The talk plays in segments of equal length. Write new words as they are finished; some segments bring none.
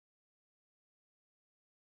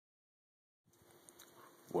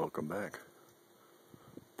Welcome back.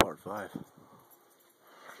 Part 5.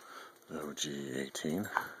 OG18.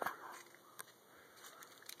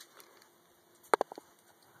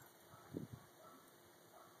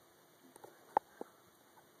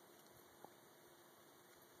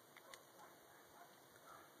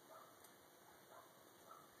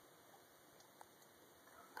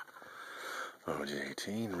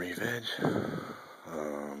 OG18, re-veg,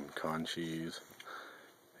 con cheese,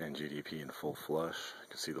 and GDP in full flush. You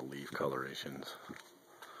can see the leaf colorations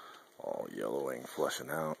all yellowing, flushing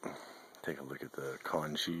out. Take a look at the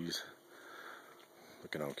con cheese.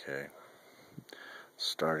 Looking okay.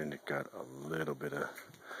 Starting to got a little bit of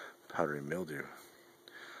powdery mildew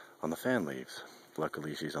on the fan leaves.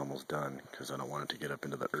 Luckily she's almost done because I don't want it to get up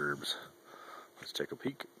into the herbs. Let's take a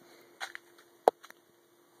peek.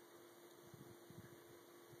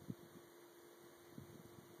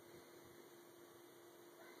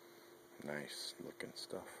 Nice looking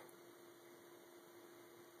stuff.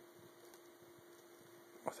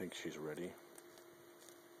 I think she's ready.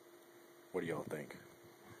 What do y'all think?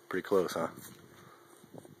 Pretty close, huh?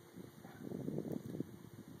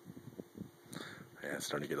 Yeah, it's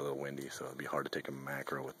starting to get a little windy, so it'll be hard to take a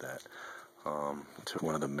macro with that. Took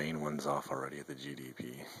one of the main ones off already at the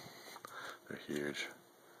GDP. They're huge.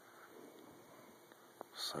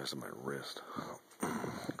 Size of my wrist.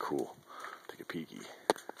 Cool. Take a peeky.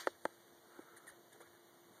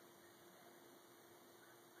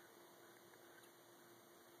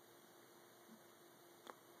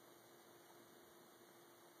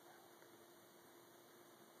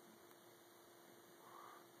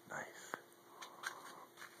 Nice.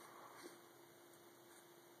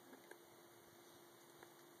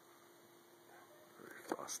 Very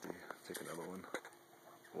frosty. Take another one.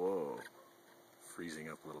 Whoa. Freezing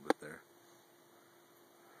up a little bit there.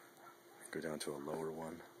 Go down to a lower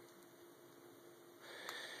one.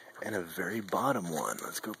 And a very bottom one.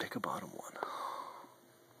 Let's go pick a bottom one.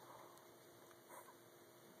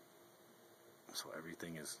 So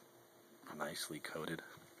everything is nicely coated.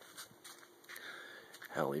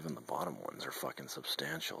 Hell, even the bottom ones are fucking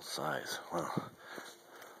substantial size. Wow.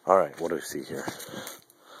 Alright, what do we see here?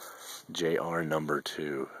 JR number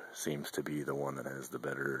 2 seems to be the one that has the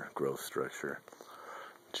better growth structure.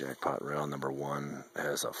 Jackpot Royale number 1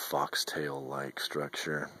 has a foxtail-like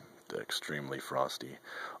structure. Extremely frosty.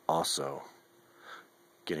 Also,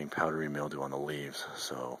 getting powdery mildew on the leaves,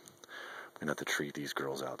 so I'm gonna have to treat these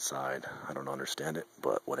girls outside. I don't understand it,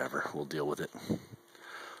 but whatever, we'll deal with it.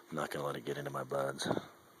 I'm not gonna let it get into my buds.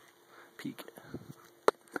 Peek.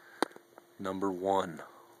 Number 1.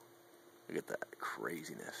 Look at that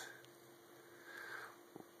craziness.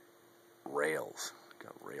 Rails.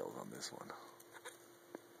 Got rails on this one.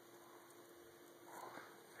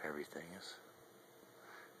 Everything is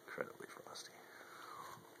incredibly frosty.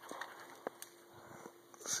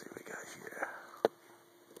 Let's see what we got here.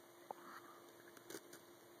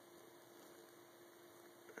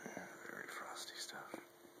 Very frosty stuff.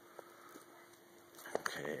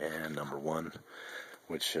 Okay, and number 1,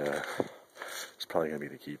 which is probably going to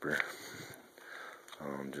be the keeper.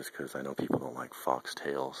 Just because I know people don't like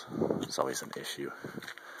foxtails. It's always an issue.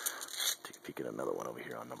 Take a peek at another one over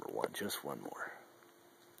here on number 1. Just one more.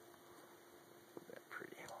 That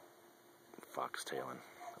pretty foxtailing.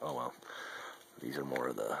 Oh well. These are more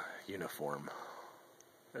of the uniform.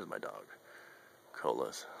 There's my dog.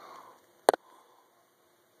 Colas.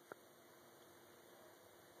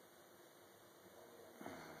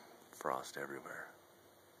 Frost everywhere.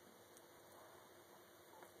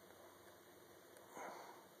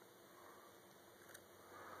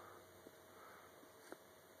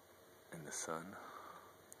 In the sun.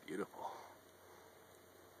 Beautiful.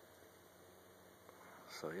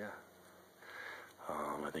 So yeah.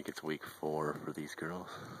 I think it's week 4 for these girls.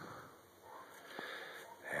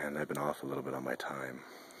 And I've been off a little bit on my time.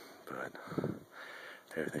 But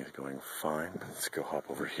everything's going fine. Let's go hop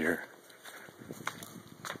over here.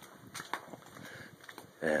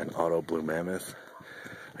 And auto blue mammoth.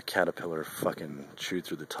 A caterpillar fucking chewed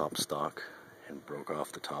through the top stalk and broke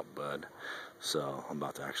off the top bud. So I'm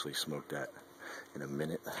about to actually smoke that in a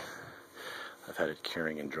minute. I've had it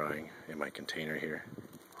curing and drying in my container here.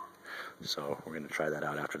 So we're going to try that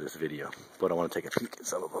out after this video. But I want to take a peek at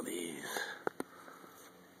some of these.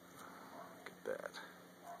 Look at that.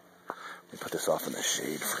 Let me put this off in the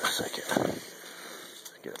shade for a second.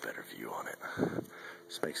 Get a better view on it.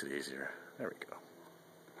 Just makes it easier. There we go.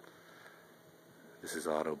 This is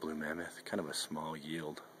auto blue mammoth. Kind of a small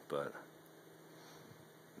yield, but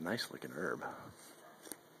nice looking herb.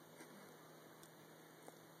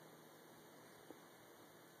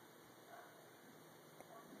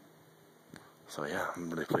 So yeah, I'm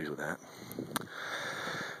really pleased with that.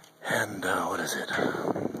 And what is it?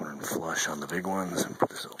 We're in flush on the big ones, and put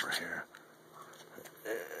this over here.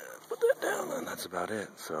 And put that down, and that's about it.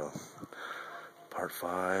 So part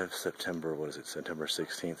 5, September, what is it? September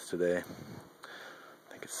 16th today.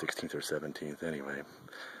 I think it's 16th or 17th. Anyway,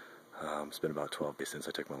 it's been about 12 days since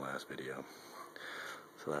I took my last video.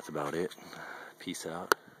 So that's about it. Peace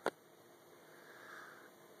out.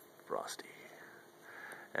 Frosty.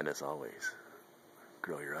 And as always,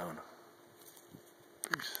 grow your own.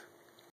 Peace.